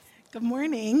Good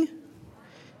morning.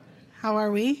 How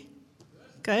are we?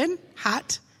 Good?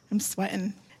 Hot? I'm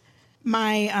sweating.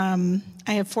 I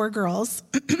have 4 girls,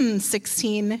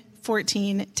 16,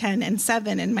 14, 10, and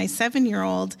 7, and my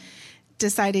 7-year-old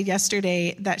decided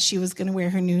yesterday that she was going to wear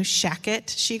her new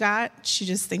shacket she got. She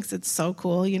just thinks it's so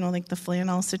cool, like the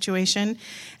flannel situation.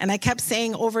 And I kept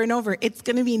saying over and over, it's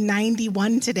going to be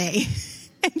 91 today.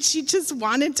 And she just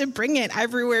wanted to bring it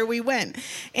everywhere we went.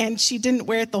 And she didn't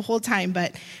wear it the whole time,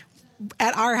 but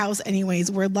at our house anyways,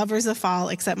 we're lovers of fall,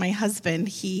 except my husband,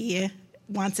 he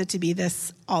wants it to be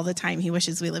this all the time. He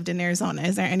wishes we lived in Arizona.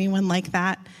 Is there anyone like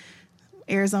that?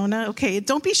 Arizona? Okay,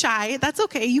 don't be shy. That's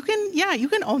okay. You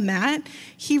can own that.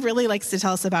 He really likes to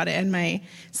tell us about it. And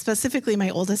specifically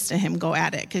my oldest and him go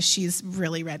at it because she's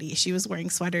really ready. She was wearing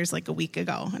sweaters like a week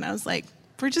ago. And I was like,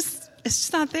 it's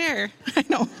just not there. I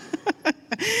know.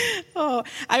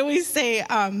 I always say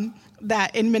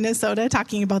that in Minnesota,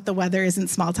 talking about the weather isn't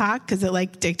small talk because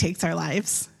it dictates our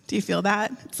lives. Do you feel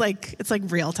that? It's like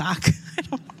real talk.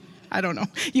 I don't know.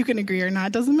 You can agree or not.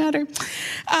 It doesn't matter.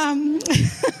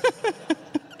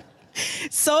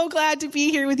 So glad to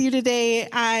be here with you today.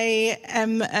 I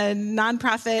am a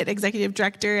nonprofit executive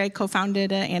director. I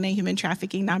co-founded an anti-human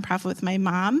trafficking nonprofit with my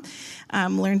mom.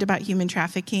 Learned about human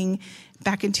trafficking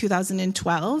back in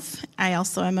 2012. I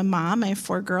also am a mom. I have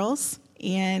 4 girls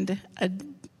and a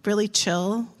really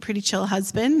pretty chill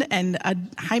husband and a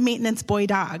high-maintenance boy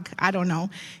dog. I don't know.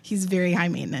 He's very high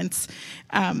maintenance.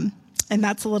 And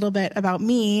that's a little bit about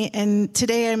me. And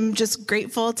today I'm just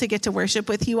grateful to get to worship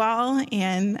with you all.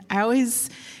 And I always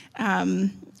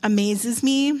amazes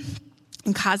me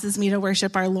and causes me to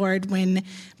worship our Lord when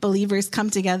believers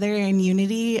come together in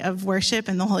unity of worship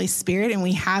and the Holy Spirit. And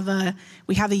we have a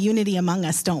unity among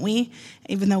us, don't we?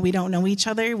 Even though we don't know each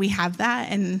other, we have that.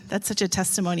 And that's such a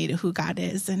testimony to who God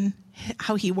is and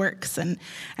how he works. And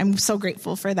I'm so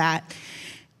grateful for that.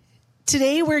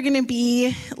 Today, we're going to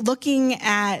be looking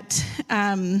at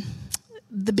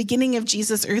the beginning of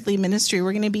Jesus' earthly ministry.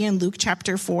 We're going to be in Luke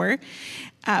chapter 4.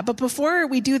 But before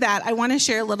we do that, I want to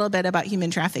share a little bit about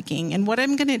human trafficking. And what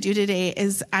I'm going to do today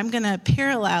is I'm going to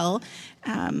parallel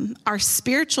our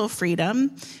spiritual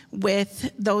freedom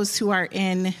with those who are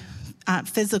in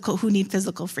who need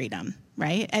physical freedom,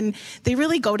 right? And they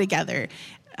really go together.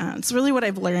 It's really what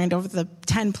I've learned over the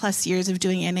 10 plus years of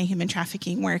doing anti-human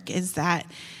trafficking work is that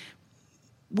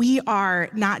we are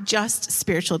not just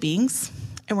spiritual beings,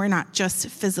 and we're not just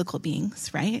physical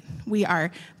beings, right? We are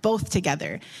both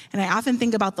together. And I often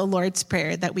think about the Lord's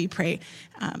Prayer that we pray,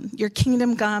 your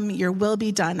kingdom come, your will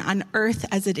be done on earth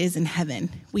as it is in heaven.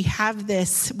 We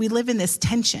live in this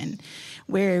tension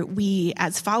where we,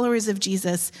 as followers of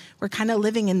Jesus, we're kind of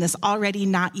living in this already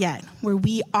not yet, where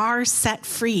we are set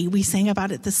free. We sang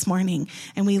about it this morning,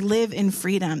 and we live in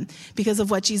freedom because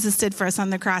of what Jesus did for us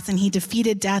on the cross, and he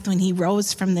defeated death when he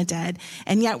rose from the dead.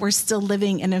 And yet we're still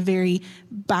living in a very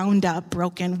bound up,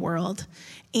 broken world.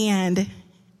 And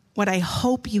what I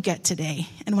hope you get today,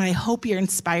 and what I hope you're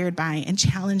inspired by and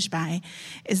challenged by,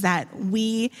 is that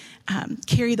we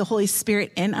carry the Holy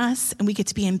Spirit in us, and we get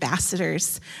to be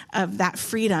ambassadors of that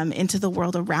freedom into the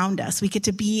world around us. We get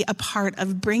to be a part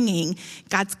of bringing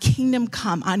God's kingdom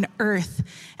come on earth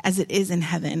as it is in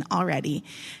heaven already.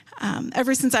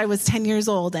 Ever since I was 10 years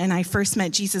old and I first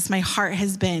met Jesus, my heart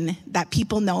has been that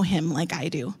people know him like I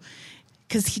do,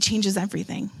 because he changes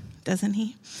everything, doesn't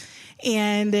he?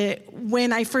 And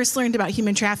when I first learned about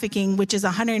human trafficking, which is a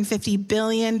 $150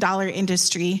 billion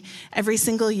industry, every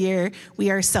single year we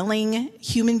are selling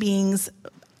human beings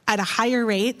at a higher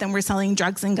rate than we're selling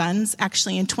drugs and guns.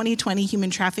 Actually, in 2020, human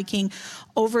trafficking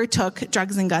overtook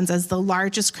drugs and guns as the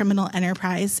largest criminal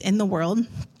enterprise in the world.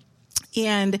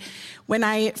 And when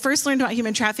I first learned about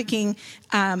human trafficking,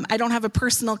 I don't have a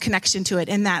personal connection to it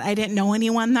in that I didn't know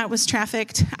anyone that was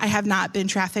trafficked. I have not been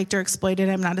trafficked or exploited.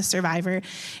 I'm not a survivor.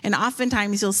 And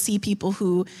oftentimes you'll see people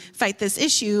who fight this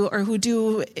issue or who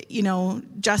do,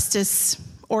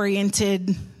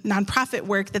 justice-oriented nonprofit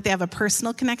work that they have a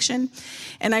personal connection.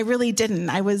 And I really didn't.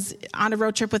 I was on a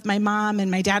road trip with my mom, and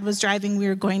my dad was driving. We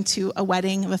were going to a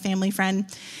wedding of a family friend,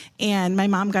 and my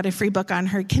mom got a free book on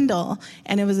her Kindle,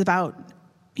 and it was about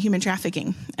human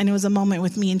trafficking. And it was a moment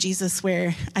with me and Jesus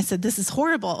where I said, this is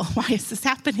horrible. Why is this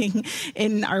happening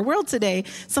in our world today?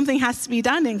 Something has to be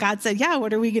done. And God said, yeah,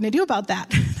 what are we going to do about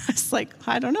that? I was like,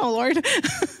 I don't know, Lord.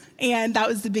 And that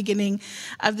was the beginning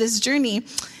of this journey.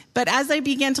 But as I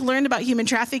began to learn about human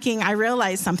trafficking, I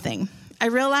realized something. I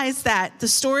realized that the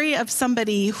story of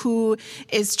somebody who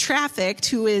is trafficked,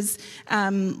 who is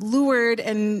lured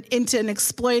and into an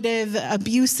exploitive,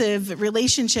 abusive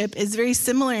relationship is very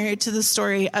similar to the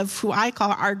story of who I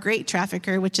call our great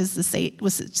trafficker, which is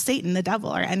Satan, the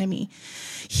devil, our enemy.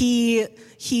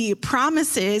 He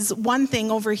promises one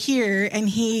thing over here, and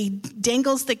he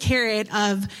dangles the carrot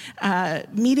of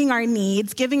meeting our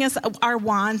needs, giving us our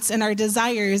wants and our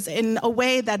desires in a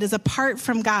way that is apart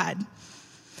from God.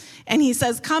 And he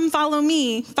says, come follow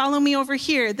me over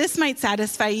here. This might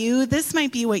satisfy you. This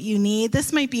might be what you need.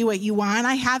 This might be what you want.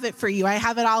 I have it for you. I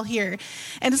have it all here.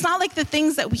 And it's not like the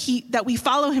things that we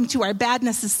follow him to are bad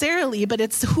necessarily, but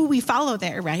it's who we follow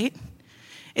there, right?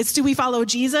 It's, do we follow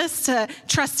Jesus to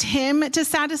trust him to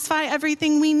satisfy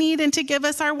everything we need and to give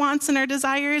us our wants and our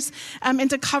desires and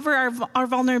to cover our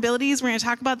vulnerabilities? We're going to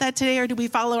talk about that today. Or do we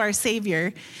follow our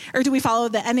Savior? Or do we follow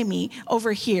the enemy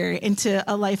over here into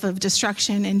a life of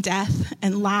destruction and death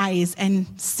and lies and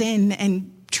sin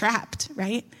and trapped,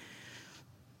 right?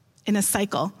 In a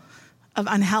cycle of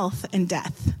unhealth and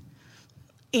death.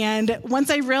 And once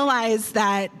I realized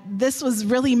that this was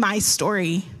really my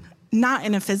story, not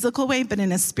in a physical way, but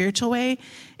in a spiritual way,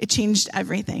 it changed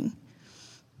everything.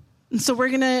 And so we're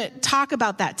going to talk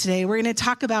about that today. We're going to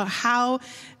talk about how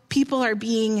people are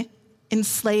being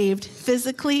enslaved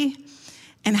physically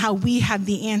and how we have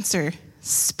the answer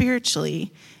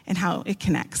spiritually and how it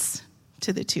connects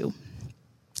to the two.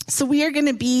 So we are going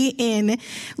to be in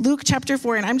Luke chapter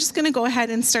 4, and I'm just going to go ahead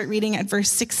and start reading at verse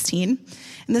 16.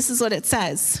 And this is what it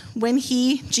says. When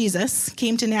Jesus,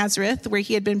 came to Nazareth, where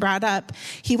he had been brought up,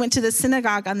 he went to the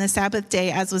synagogue on the Sabbath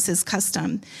day, as was his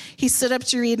custom. He stood up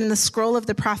to read, and the scroll of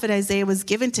the prophet Isaiah was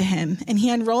given to him. And he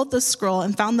unrolled the scroll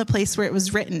and found the place where it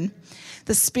was written,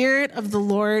 "The Spirit of the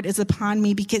Lord is upon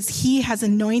me, because he has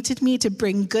anointed me to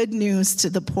bring good news to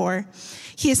the poor.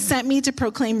 He has sent me to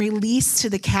proclaim release to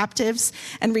the captives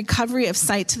and recovery of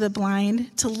sight to the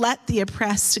blind, to let the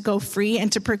oppressed go free,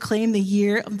 and to proclaim the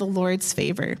year of the Lord's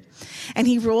favor." And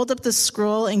he rolled up the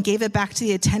scroll and gave it back to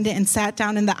the attendant and sat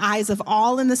down, and the eyes of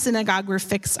all in the synagogue were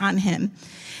fixed on him.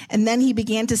 And then he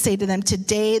began to say to them,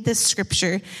 "Today this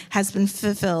scripture has been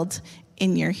fulfilled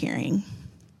in your hearing."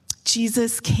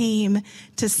 Jesus came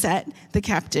to set the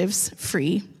captives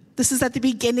free. This is at the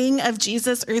beginning of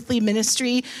Jesus' earthly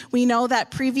ministry. We know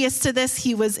that previous to this,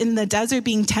 he was in the desert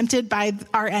being tempted by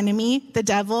our enemy, the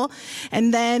devil.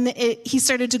 And then he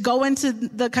started to go into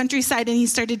the countryside and he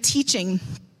started teaching.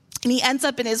 And he ends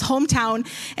up in his hometown,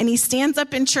 and he stands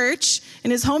up in church,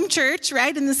 in his home church,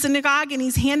 right, in the synagogue, and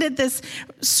he's handed this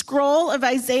scroll of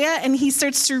Isaiah, and he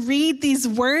starts to read these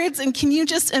words. And can you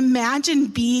just imagine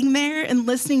being there and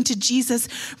listening to Jesus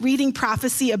reading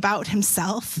prophecy about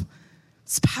himself?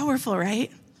 It's powerful,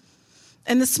 right?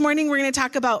 And this morning, we're going to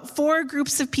talk about 4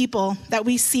 groups of people that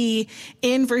we see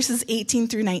in verses 18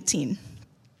 through 19.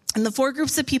 And the 4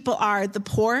 groups of people are the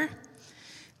poor,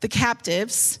 the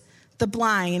captives, the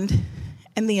blind,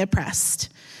 and the oppressed.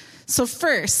 So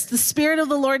first, the Spirit of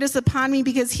the Lord is upon me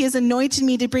because he has anointed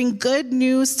me to bring good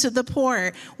news to the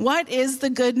poor. What is the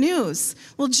good news?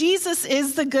 Well, Jesus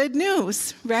is the good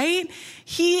news, right?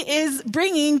 He is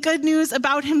bringing good news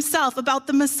about himself, about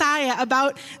the Messiah,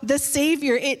 about the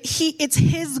Savior. It's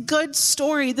his good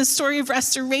story, the story of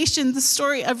restoration, the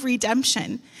story of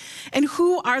redemption. And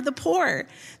who are the poor?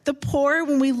 The poor,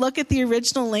 when we look at the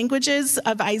original languages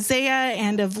of Isaiah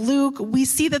and of Luke, we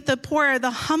see that the poor are the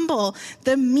humble,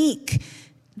 the meek,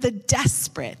 the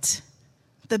desperate,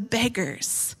 the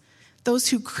beggars, those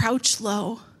who crouch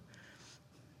low,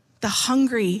 the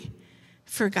hungry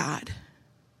for God.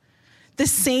 The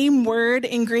same word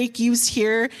in Greek used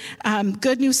here,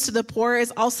 good news to the poor,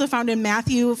 is also found in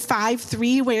Matthew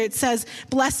 5:3, where it says,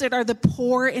 "Blessed are the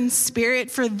poor in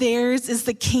spirit, for theirs is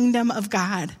the kingdom of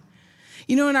God."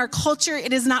 You know, in our culture,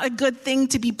 it is not a good thing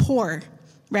to be poor,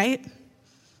 right?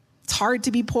 It's hard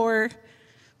to be poor.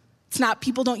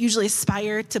 People don't usually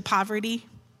aspire to poverty,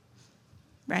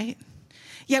 right?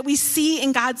 Yet we see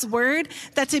in God's word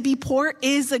that to be poor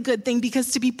is a good thing,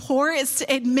 because to be poor is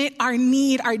to admit our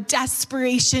need, our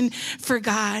desperation for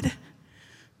God.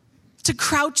 To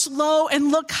crouch low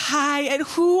and look high at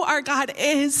who our God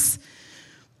is.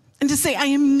 And to say, I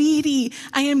am needy,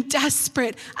 I am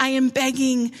desperate, I am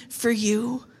begging for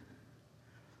you.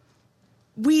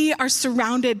 We are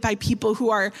surrounded by people who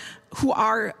are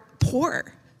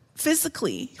poor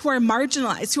physically, who are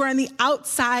marginalized, who are on the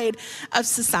outside of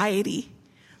society.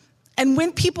 And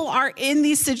when people are in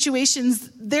these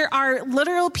situations, there are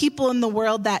literal people in the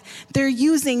world that they're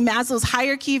using Maslow's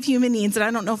hierarchy of human needs. And I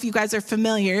don't know if you guys are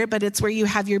familiar, but it's where you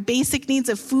have your basic needs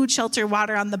of food, shelter,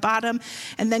 water on the bottom.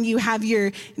 And then you have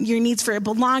your needs for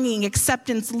belonging,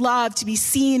 acceptance, love, to be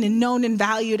seen and known and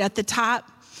valued at the top.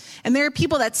 And there are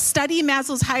people that study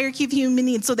Maslow's hierarchy of human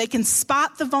needs so they can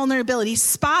spot the vulnerability,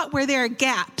 spot where there are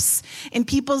gaps in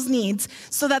people's needs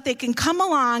so that they can come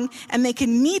along and they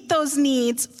can meet those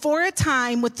needs for a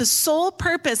time with the sole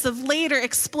purpose of later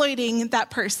exploiting that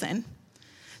person.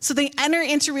 So they enter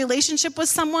into relationship with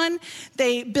someone,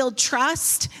 they build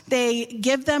trust, they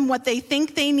give them what they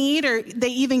think they need, or they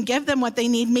even give them what they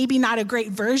need, maybe not a great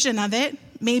version of it.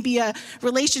 Maybe a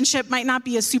relationship might not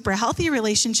be a super healthy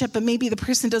relationship, but maybe the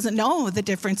person doesn't know the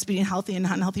difference between healthy and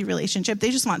unhealthy relationship. They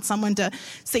just want someone to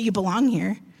say you belong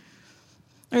here.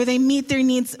 Or they meet their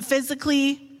needs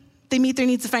physically, they meet their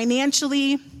needs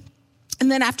financially,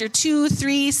 and then after 2,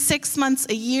 3, 6 months,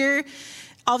 a year,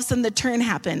 all of a sudden the turn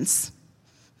happens.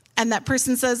 And that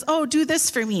person says, oh, do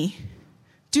this for me.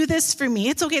 Do this for me.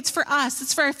 It's okay, it's for us.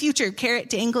 It's for our future.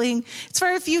 Carrot dangling. It's for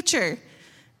our future.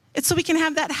 It's so we can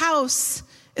have that house.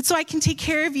 It's so I can take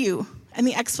care of you. And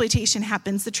the exploitation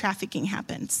happens, the trafficking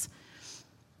happens.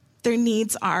 Their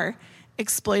needs are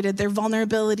exploited. Their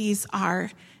vulnerabilities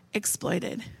are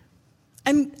exploited.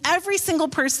 And every single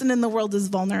person in the world is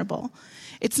vulnerable.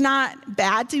 It's not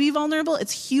bad to be vulnerable.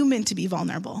 It's human to be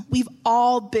vulnerable. We've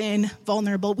all been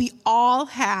vulnerable. We all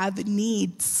have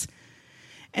needs.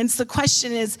 And so the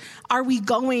question is, are we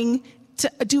going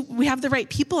to, do we have the right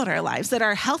people in our lives that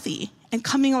are healthy and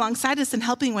coming alongside us and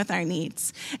helping with our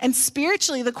needs? And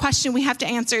spiritually, the question we have to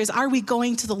answer is, are we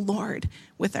going to the Lord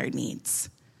with our needs?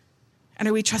 And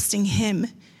are we trusting him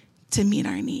to meet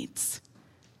our needs?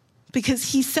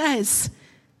 Because he says,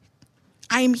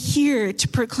 I am here to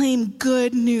proclaim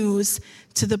good news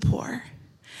to the poor.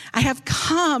 I have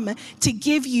come to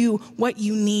give you what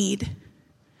you need.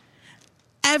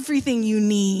 Everything you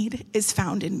need is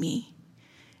found in me.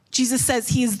 Jesus says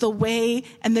he is the way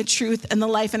and the truth and the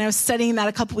life. And I was studying that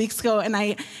a couple weeks ago, and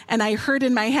I heard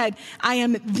in my head, I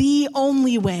am the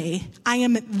only way. I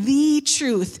am the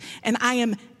truth, and I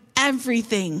am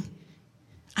everything.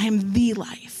 I am the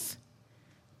life.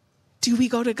 Do we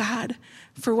go to God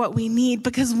for what we need?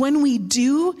 Because when we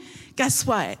do, guess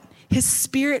what? His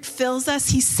Spirit fills us.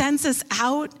 He sends us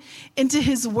out into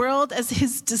his world as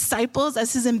his disciples,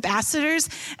 as his ambassadors,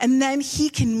 and then he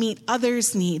can meet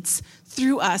others' needs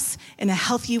through us in a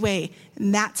healthy way.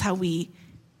 And that's how we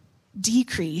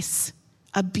decrease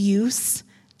abuse,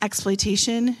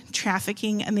 exploitation,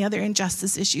 trafficking, and the other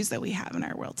injustice issues that we have in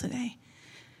our world today.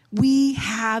 We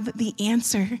have the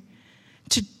answer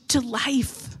to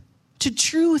life, to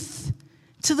truth,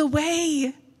 to the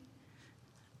way.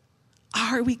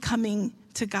 Are we coming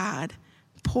to God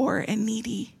poor and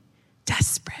needy,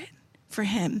 desperate for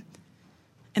him?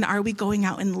 And are we going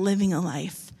out and living a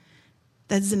life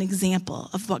that is an example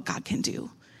of what God can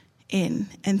do in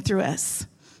and through us?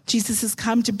 Jesus has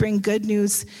come to bring good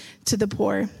news to the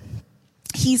poor.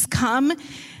 He's come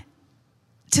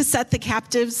to set the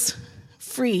captives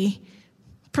free.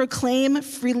 Proclaim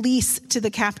release to the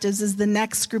captives is the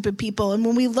next group of people. And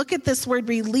when we look at this word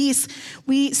release,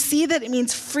 we see that it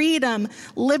means freedom,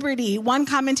 liberty. One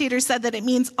commentator said that it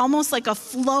means almost like a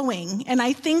flowing. And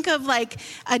I think of like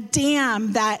a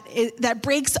dam that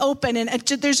breaks open and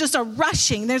there's just a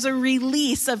rushing. There's a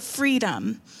release of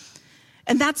freedom.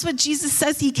 And that's what Jesus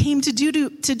says he came to do,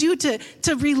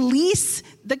 to release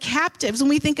the captives. When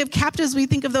we think of captives, we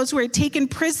think of those who are taken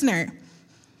prisoner.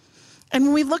 And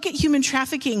when we look at human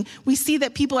trafficking, we see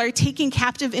that people are taken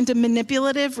captive into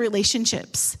manipulative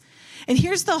relationships. And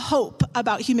here's the hope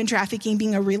about human trafficking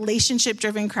being a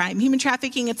relationship-driven crime. Human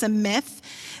trafficking, it's a myth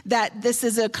that this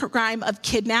is a crime of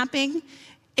kidnapping.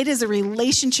 It is a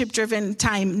relationship-driven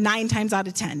time 9 times out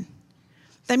of 10.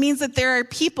 That means that there are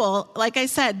people, like I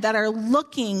said, that are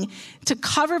looking to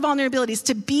cover vulnerabilities,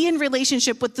 to be in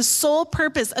relationship with the sole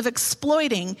purpose of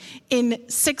exploiting in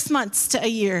 6 months to a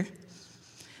year.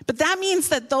 But that means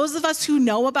that those of us who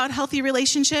know about healthy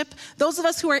relationship, those of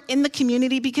us who are in the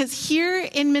community, because here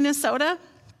in Minnesota,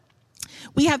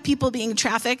 we have people being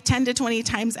trafficked 10 to 20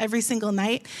 times every single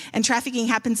night, and trafficking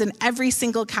happens in every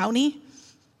single county.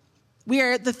 We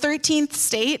are the 13th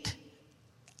state,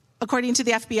 according to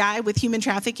the FBI, with human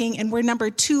trafficking, and we're number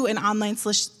 2 in online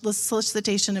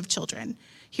solicitation of children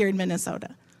here in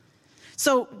Minnesota.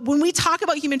 So when we talk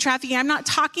about human trafficking, I'm not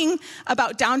talking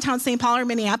about downtown St. Paul or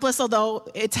Minneapolis, although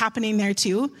it's happening there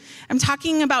too. I'm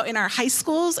talking about in our high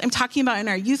schools. I'm talking about in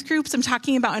our youth groups. I'm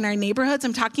talking about in our neighborhoods.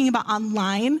 I'm talking about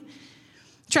online.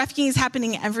 Trafficking is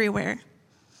happening everywhere.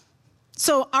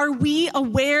 So are we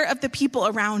aware of the people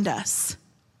around us?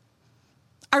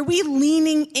 Are we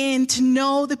leaning in to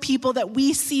know the people that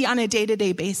we see on a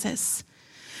day-to-day basis?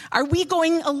 Are we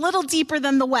going a little deeper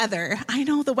than the weather? I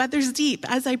know the weather's deep,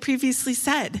 as I previously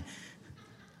said.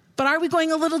 But are we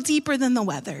going a little deeper than the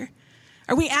weather?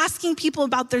 Are we asking people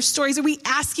about their stories? Are we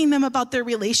asking them about their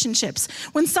relationships?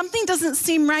 When something doesn't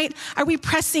seem right, are we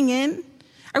pressing in?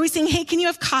 Are we saying, hey, can you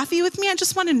have coffee with me? I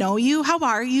just want to know you. How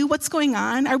are you? What's going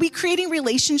on? Are we creating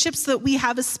relationships so that we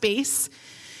have a space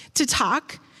to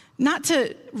talk, not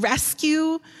to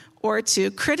rescue or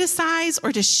to criticize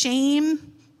or to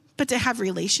shame, but to have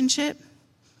relationship?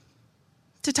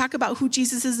 To talk about who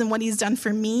Jesus is and what he's done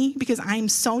for me because I'm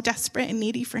so desperate and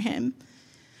needy for him.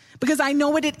 Because I know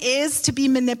what it is to be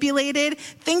manipulated,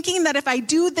 thinking that if I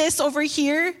do this over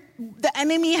here, the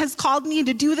enemy has called me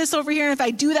to do this over here, and if I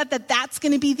do that, that's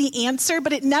going to be the answer,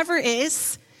 but it never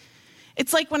is.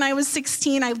 It's like when I was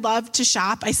 16, I loved to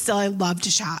shop. I love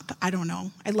to shop. I don't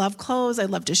know. I love clothes. I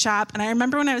love to shop. And I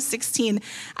remember when I was 16,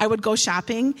 I would go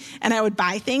shopping, and I would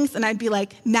buy things, and I'd be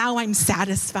like, now I'm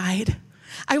satisfied.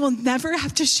 I will never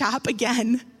have to shop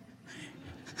again.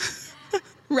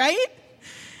 Right?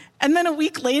 And then a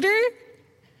week later,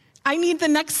 I need the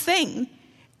next thing.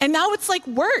 And now it's like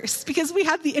worse because we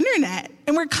have the internet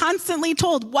and we're constantly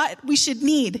told what we should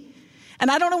need. And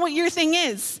I don't know what your thing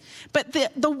is, but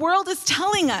the world is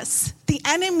telling us, the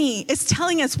enemy is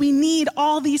telling us we need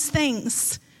all these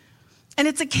things. And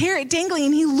it's a carrot dangling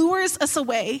and he lures us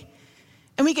away.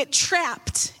 And we get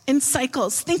trapped in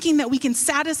cycles thinking that we can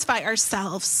satisfy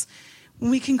ourselves when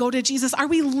we can go to Jesus. Are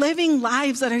we living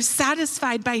lives that are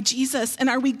satisfied by Jesus? And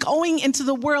are we going into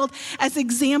the world as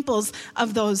examples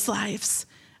of those lives,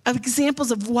 of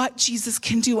examples of what Jesus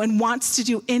can do and wants to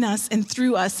do in us and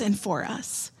through us and for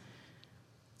us?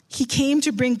 He came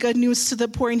to bring good news to the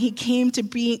poor, and he came to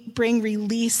bring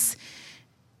release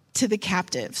to the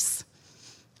captives.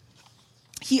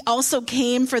 He also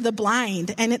came for the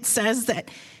blind, and it says that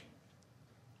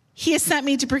he has sent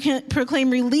me to proclaim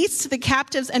release to the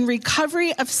captives and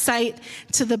recovery of sight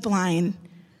to the blind.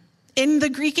 In the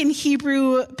Greek and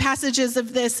Hebrew passages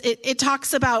of this, it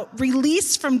talks about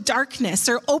release from darkness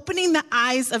or opening the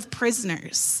eyes of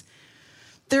prisoners.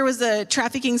 There was a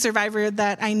trafficking survivor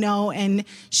that I know, and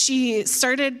she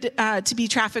started to be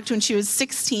trafficked when she was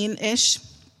 16-ish.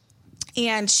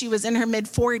 And she was in her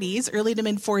mid-40s, early to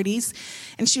mid-40s,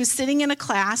 and she was sitting in a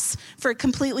class for a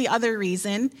completely other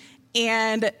reason,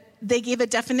 and they gave a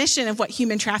definition of what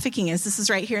human trafficking is. This is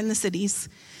right here in the cities.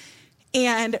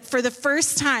 And for the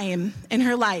first time in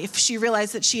her life, she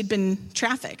realized that she had been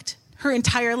trafficked her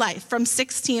entire life, from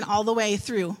 16 all the way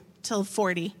through till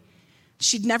 40.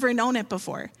 She'd never known it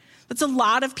before. That's a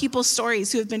lot of people's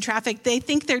stories who have been trafficked. They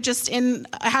think they're just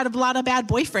had a lot of bad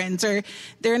boyfriends, or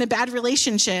they're in a bad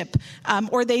relationship,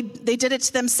 or they did it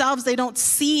to themselves. They don't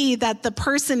see that the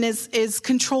person is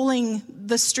controlling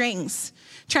the strings.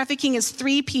 Trafficking is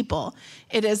three people.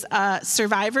 It is a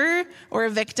survivor or a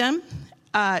victim,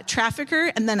 a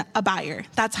trafficker, and then a buyer.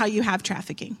 That's how you have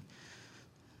trafficking.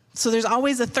 So there's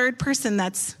always a third person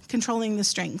that's controlling the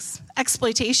strings.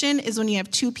 Exploitation is when you have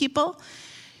two people.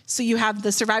 So you have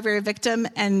the survivor, a victim,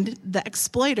 and the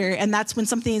exploiter, and that's when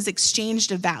something is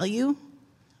exchanged of value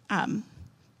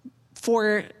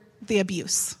for the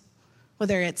abuse,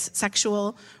 whether it's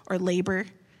sexual or labor,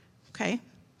 okay?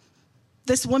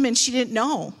 This woman, she didn't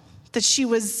know that she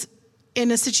was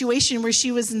in a situation where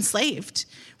she was enslaved,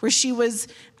 where she was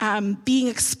being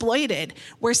exploited,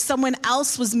 where someone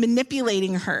else was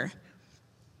manipulating her.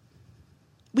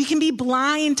 We can be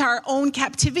blind to our own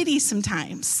captivity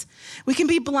sometimes. We can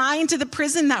be blind to the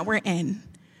prison that we're in.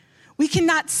 We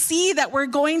cannot see that we're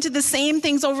going to the same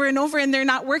things over and over and they're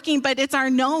not working, but it's our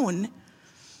known.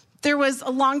 There was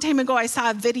a long time ago, I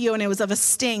saw a video, and it was of a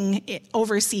sting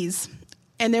overseas.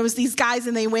 And there was these guys,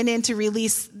 and they went in to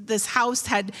release this house,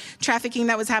 had trafficking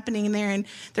that was happening in there, and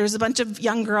there was a bunch of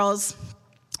young girls.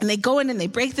 And they go in and they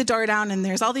break the door down, and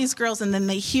there's all these girls, and then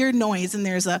they hear noise, and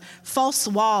there's a false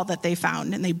wall that they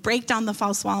found, and they break down the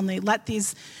false wall, and they let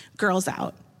these girls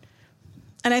out.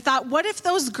 And I thought, what if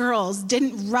those girls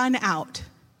didn't run out?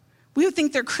 We would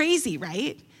think they're crazy,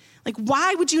 right? Like,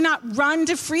 why would you not run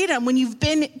to freedom when you've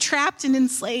been trapped and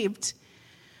enslaved?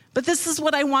 But this is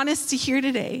what I want us to hear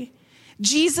today.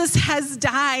 Jesus has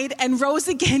died and rose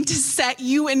again to set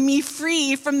you and me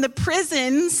free from the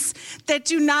prisons that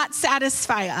do not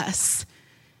satisfy us.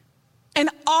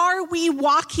 And are we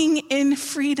walking in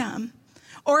freedom?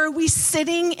 Or are we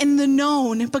sitting in the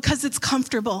known because it's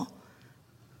comfortable?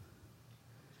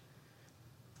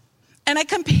 And I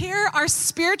compare our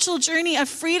spiritual journey of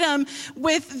freedom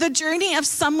with the journey of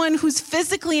someone who's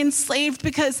physically enslaved,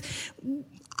 because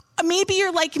maybe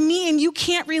you're like me and you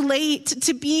can't relate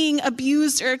to being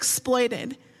abused or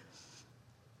exploited.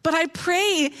 But I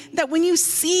pray that when you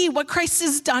see what Christ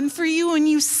has done for you, and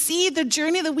you see the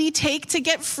journey that we take to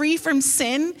get free from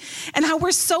sin and how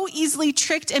we're so easily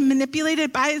tricked and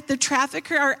manipulated by the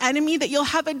trafficker, our enemy, that you'll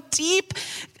have a deep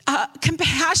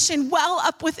compassion well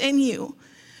up within you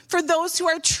for those who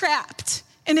are trapped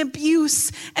in abuse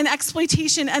and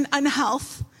exploitation and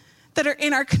unhealth that are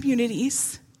in our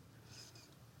communities.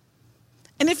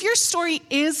 And if your story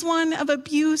is one of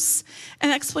abuse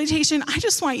and exploitation, I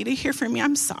just want you to hear from me.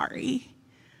 I'm sorry.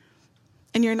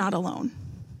 And you're not alone.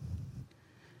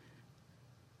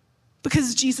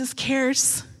 Because Jesus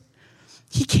cares.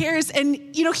 He cares. And,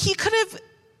 he could have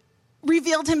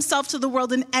revealed himself to the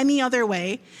world in any other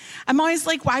way. I'm always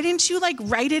like, why didn't you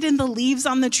write it in the leaves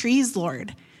on the trees,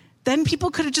 Lord? Then people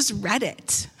could have just read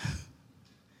it.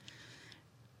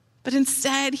 But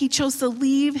instead, he chose to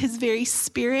leave his very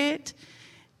spirit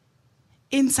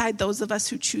inside those of us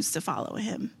who choose to follow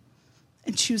him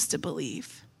and choose to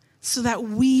believe, so that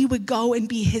we would go and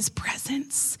be his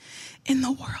presence in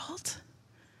the world.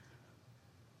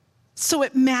 So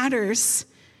it matters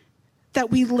that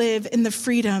we live in the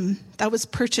freedom that was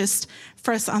purchased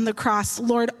for us on the cross.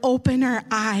 Lord, open our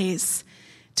eyes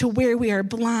to where we are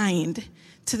blind,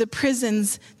 to the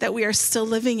prisons that we are still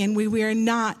living in, where we are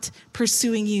not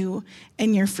pursuing you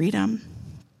and your freedom.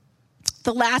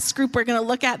 The last group we're going to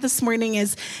look at this morning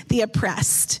is the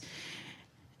oppressed.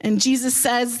 And Jesus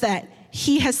says that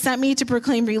he has sent me to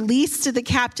proclaim release to the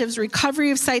captives,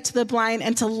 recovery of sight to the blind,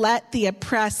 and to let the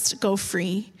oppressed go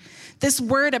free. This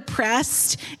word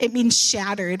oppressed, it means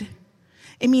shattered.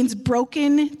 It means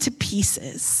broken to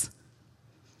pieces.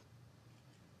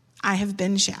 I have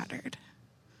been shattered.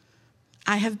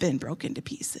 I have been broken to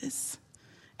pieces.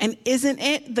 And isn't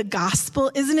it the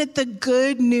gospel? Isn't it the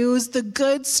good news, the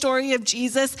good story of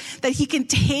Jesus, that he can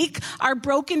take our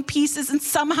broken pieces and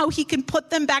somehow he can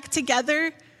put them back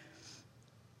together?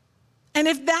 And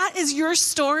if that is your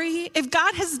story, if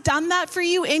God has done that for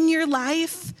you in your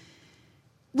life,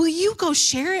 will you go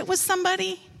share it with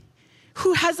somebody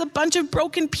who has a bunch of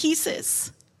broken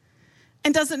pieces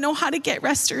and doesn't know how to get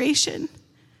restoration?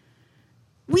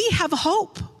 We have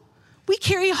hope. We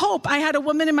carry hope. I had a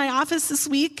woman in my office this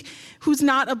week who's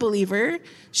not a believer.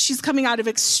 She's coming out of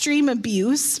extreme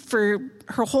abuse for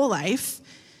her whole life.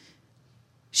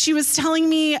 She was telling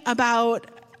me about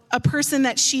a person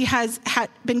that she had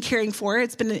been caring for.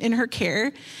 It's been in her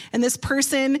care. And this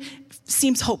person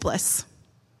seems hopeless.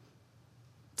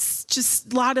 It's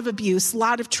just a lot of abuse, a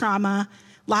lot of trauma,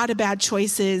 a lot of bad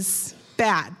choices.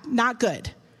 Bad, not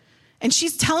good. And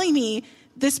she's telling me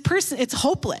this person, it's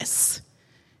hopeless.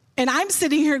 And I'm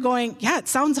sitting here going, yeah, it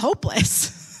sounds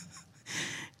hopeless.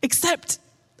 Except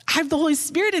I have the Holy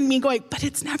Spirit in me going, but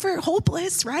it's never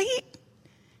hopeless, right?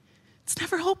 It's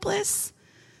never hopeless.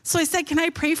 So I said, can I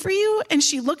pray for you? And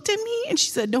she looked at me and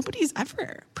she said, nobody's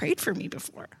ever prayed for me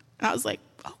before. And I was like,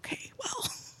 okay,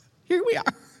 well, here we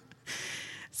are.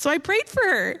 So I prayed for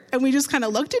her and we just kind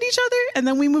of looked at each other and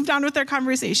then we moved on with our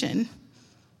conversation.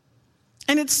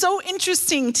 And it's so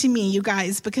interesting to me, you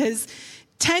guys, because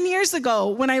 10 years ago,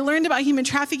 when I learned about human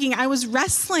trafficking, I was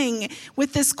wrestling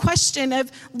with this question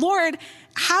of, Lord,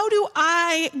 how do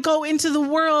I go into the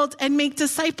world and make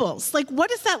disciples?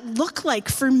 What does that look like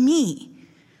for me?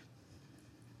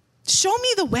 Show me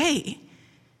the way.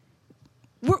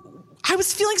 I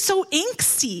was feeling so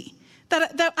angsty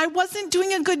that I wasn't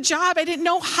doing a good job. I didn't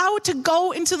know how to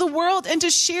go into the world and to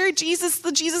share Jesus,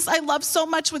 the Jesus I love so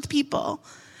much, with people.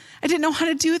 I didn't know how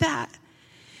to do that.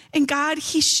 And God,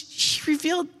 he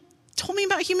told me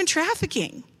about human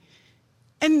trafficking.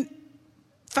 And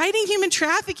fighting human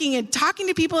trafficking and talking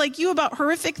to people like you about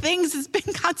horrific things has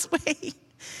been God's way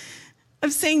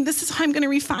of saying, this is how I'm going to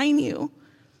refine you.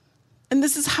 And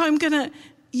this is how I'm going to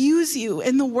use you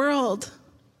in the world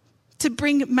to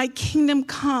bring my kingdom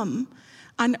come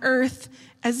on earth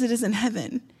as it is in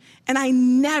heaven. And I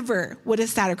never would have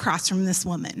sat across from this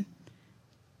woman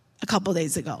a couple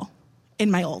days ago in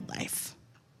my old life.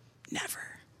 Never.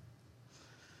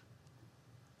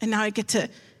 And now I get to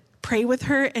pray with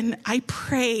her, and I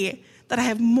pray that I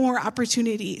have more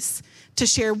opportunities to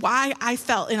share why I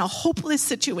felt in a hopeless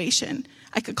situation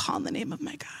I could call on the name of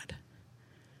my God.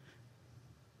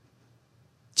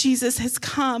 Jesus has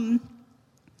come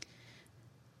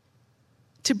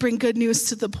to bring good news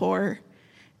to the poor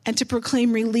and to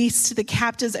proclaim release to the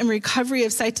captives and recovery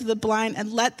of sight to the blind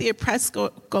and let the oppressed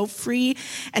go free,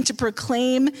 and to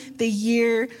proclaim the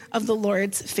year of the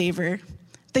Lord's favor.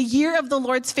 The year of the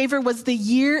Lord's favor was the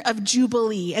year of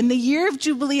Jubilee. And the year of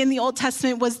Jubilee in the Old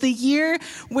Testament was the year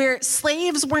where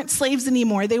slaves weren't slaves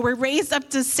anymore. They were raised up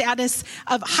to status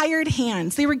of hired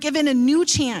hands. They were given a new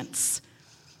chance.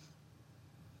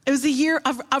 It was a year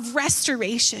of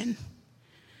restoration.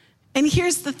 And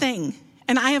here's the thing,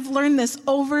 and I have learned this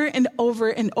over and over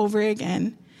and over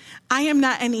again. I am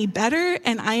not any better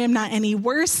and I am not any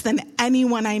worse than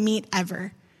anyone I meet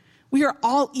ever. We are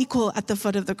all equal at the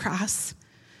foot of the cross.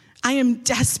 I am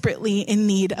desperately in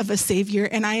need of a Savior,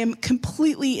 and I am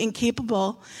completely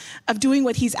incapable of doing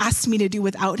what he's asked me to do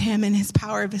without him and his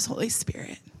power of his Holy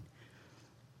Spirit.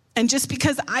 And just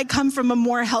because I come from a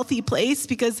more healthy place,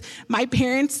 because my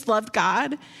parents loved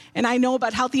God, and I know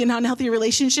about healthy and unhealthy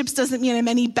relationships, doesn't mean I'm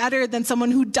any better than someone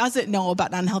who doesn't know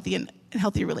about unhealthy and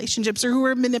healthy relationships, or who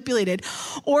are manipulated,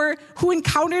 or who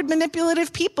encountered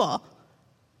manipulative people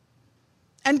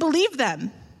and believe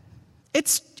them.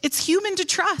 It's human to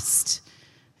trust.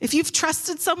 If you've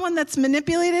trusted someone that's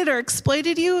manipulated or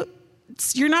exploited you,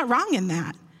 you're not wrong in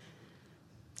that.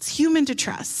 It's human to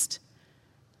trust.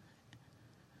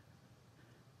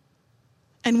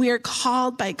 And we are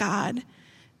called by God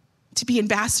to be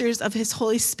ambassadors of his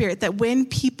Holy Spirit, that when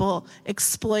people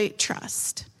exploit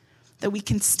trust, that we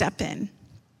can step in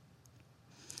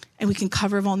and we can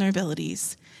cover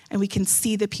vulnerabilities and we can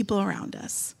see the people around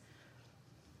us.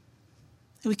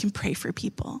 And we can pray for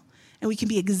people, and we can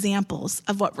be examples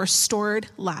of what restored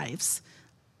lives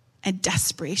and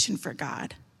desperation for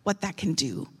God, what that can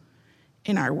do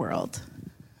in our world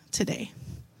today.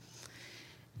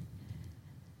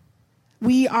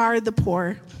 We are the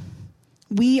poor.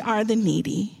 We are the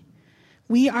needy.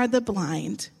 We are the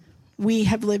blind. We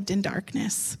have lived in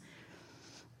darkness.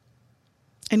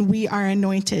 And we are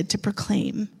anointed to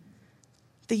proclaim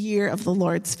the year of the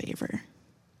Lord's favor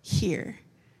here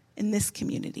in this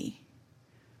community,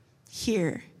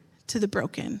 here to the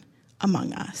broken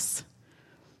among us.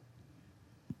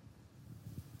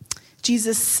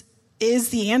 Jesus is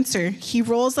the answer. He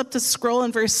rolls up the scroll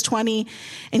in verse 20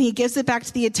 and he gives it back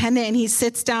to the attendant and he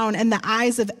sits down, and the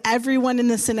eyes of everyone in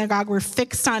the synagogue were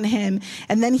fixed on him.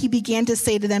 And then he began to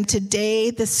say to them,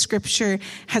 "Today the scripture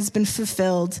has been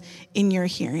fulfilled in your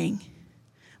hearing."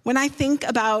 When I think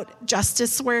about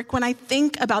justice work, when I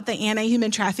think about the anti-human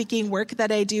trafficking work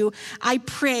that I do, I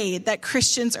pray that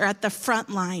Christians are at the front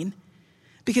line,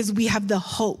 because we have the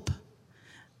hope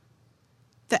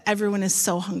that everyone is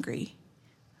so hungry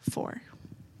for.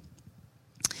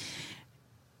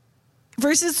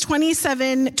 Verses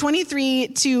 23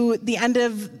 to the end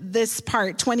of this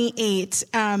part, 28,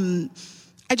 I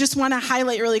just want to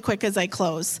highlight really quick as I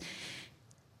close.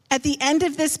 At the end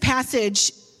of this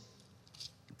passage,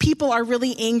 people are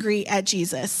really angry at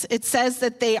Jesus. It says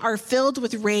that they are filled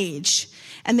with rage,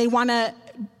 and they want to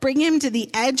bring him to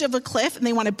the edge of a cliff, and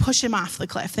they want to push him off the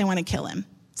cliff. They want to kill him.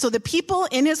 So the people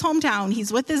in his hometown,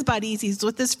 he's with his buddies, he's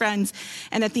with his friends,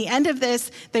 and at the end of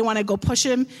this, they want to go push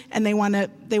him, and they want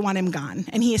him gone.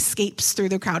 And he escapes through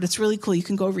the crowd. It's really cool. You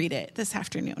can go read it this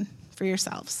afternoon for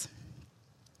yourselves.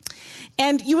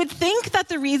 And you would think that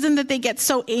the reason that they get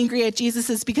so angry at Jesus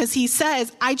is because he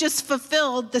says, "I just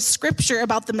fulfilled the scripture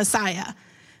about the Messiah."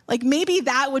 Like maybe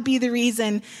that would be the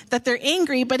reason that they're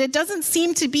angry, but it doesn't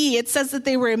seem to be. It says that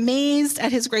they were amazed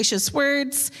at his gracious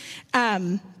words.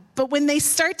 But when they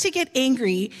start to get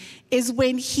angry is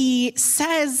when he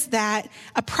says that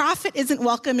a prophet isn't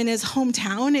welcome in his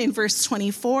hometown in verse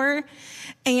 24,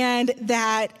 and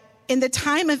that in the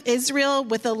time of Israel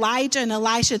with Elijah and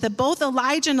Elisha, that both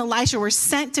Elijah and Elisha were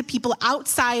sent to people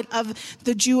outside of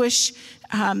the Jewish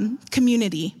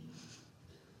community.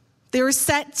 They were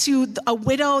sent to a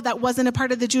widow that wasn't a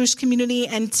part of the Jewish community,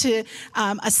 and to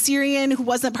a Syrian who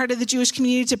wasn't part of the Jewish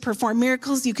community to perform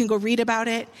miracles. You can go read about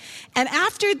it. And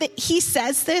after he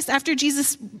says this, after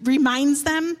Jesus reminds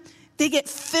them, they get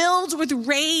filled with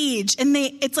rage, and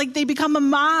it's like they become a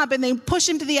mob, and they push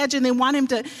him to the edge, and they want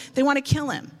to kill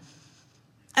him.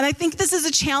 And I think this is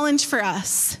a challenge for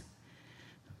us,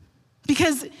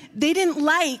 because they didn't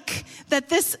like that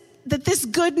this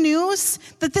good news,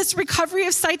 that this recovery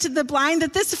of sight to the blind,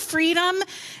 that this freedom,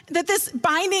 that this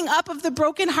binding up of the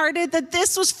brokenhearted, that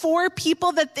this was for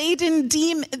people that they didn't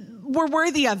deem were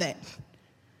worthy of it.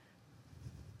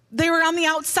 They were on the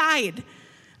outside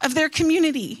of their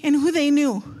community and who they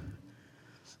knew.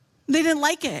 They didn't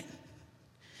like it.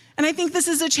 And I think this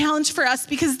is a challenge for us,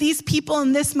 because these people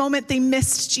in this moment, they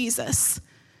missed Jesus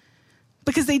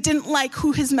because they didn't like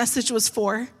who his message was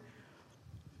for.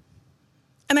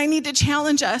 And I need to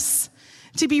challenge us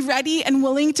to be ready and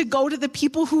willing to go to the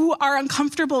people who are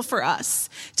uncomfortable for us,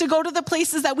 to go to the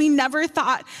places that we never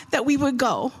thought that we would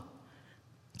go,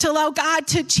 to allow God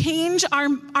to change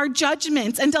our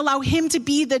judgments and to allow him to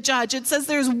be the judge. It says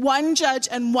there's one judge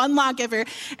and one lawgiver,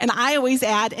 and I always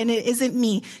add, and it isn't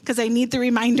me, because I need the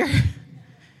reminder,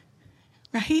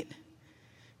 right?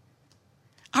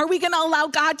 Are we going to allow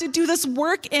God to do this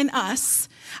work in us?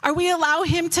 Are we allow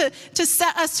him to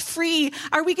set us free?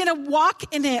 Are we going to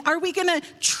walk in it? Are we going to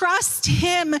trust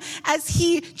him as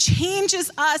he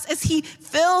changes us, as he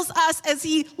fills us, as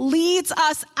he leads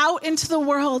us out into the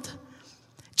world?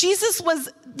 Jesus was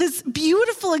this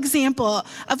beautiful example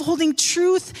of holding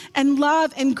truth and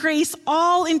love and grace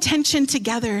all in tension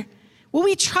together. Will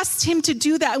we trust him to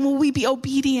do that, and will we be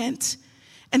obedient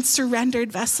and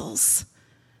surrendered vessels?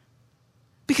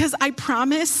 Because I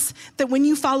promise that when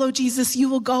you follow Jesus, you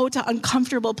will go to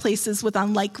uncomfortable places with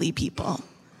unlikely people.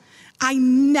 I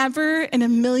never in a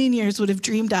million years would have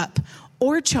dreamed up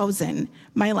or chosen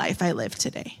my life I live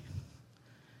today.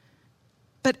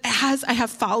 But as I have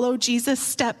followed Jesus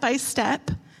step by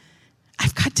step,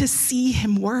 I've got to see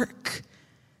him work.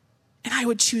 And I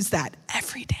would choose that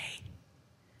every day,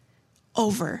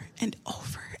 over and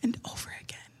over and over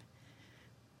again.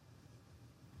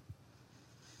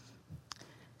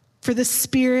 For the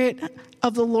Spirit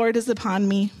of the Lord is upon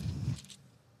me,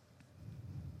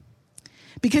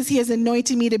 because he has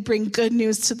anointed me to bring good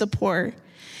news to the poor.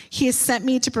 He has sent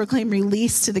me to proclaim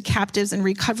release to the captives and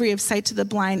recovery of sight to the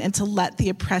blind, and to let the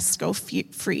oppressed go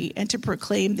free, and to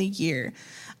proclaim the year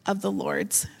of the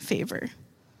Lord's favor.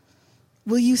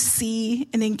 Will you see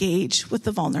and engage with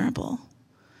the vulnerable?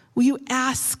 Will you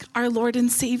ask our Lord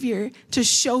and Savior to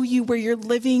show you where you're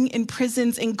living in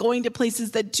prisons and going to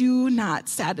places that do not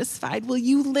satisfy? Will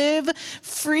you live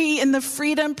free in the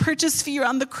freedom purchased for you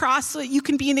on the cross, so that you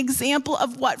can be an example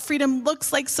of what freedom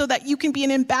looks like, so that you can be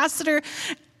an ambassador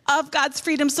of God's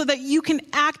freedom, so that you can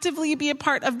actively be a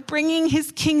part of bringing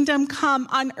his kingdom come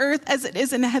on earth as it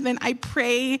is in heaven? I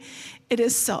pray it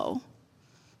is so.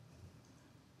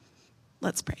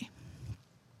 Let's pray.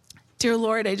 Dear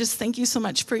Lord, I just thank you so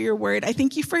much for your word. I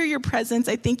thank you for your presence.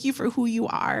 I thank you for who you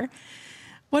are.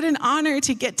 What an honor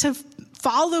to get to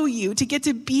follow you, to get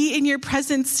to be in your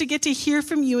presence, to get to hear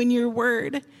from you in your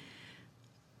word.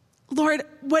 Lord,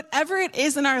 whatever it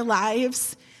is in our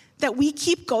lives that we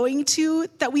keep going to,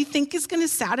 that we think is going to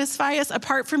satisfy us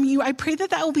apart from you, I pray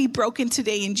that that will be broken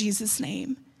today in Jesus'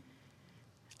 name.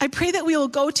 I pray that we will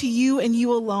go to you and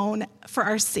you alone for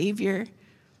our Savior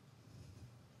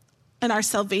and our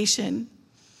salvation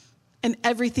and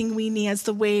everything we need as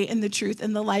the way and the truth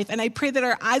and the life. And I pray that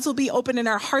our eyes will be open and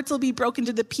our hearts will be broken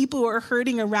to the people who are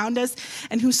hurting around us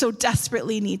and who so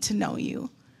desperately need to know you.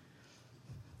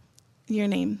 In your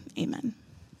name, amen.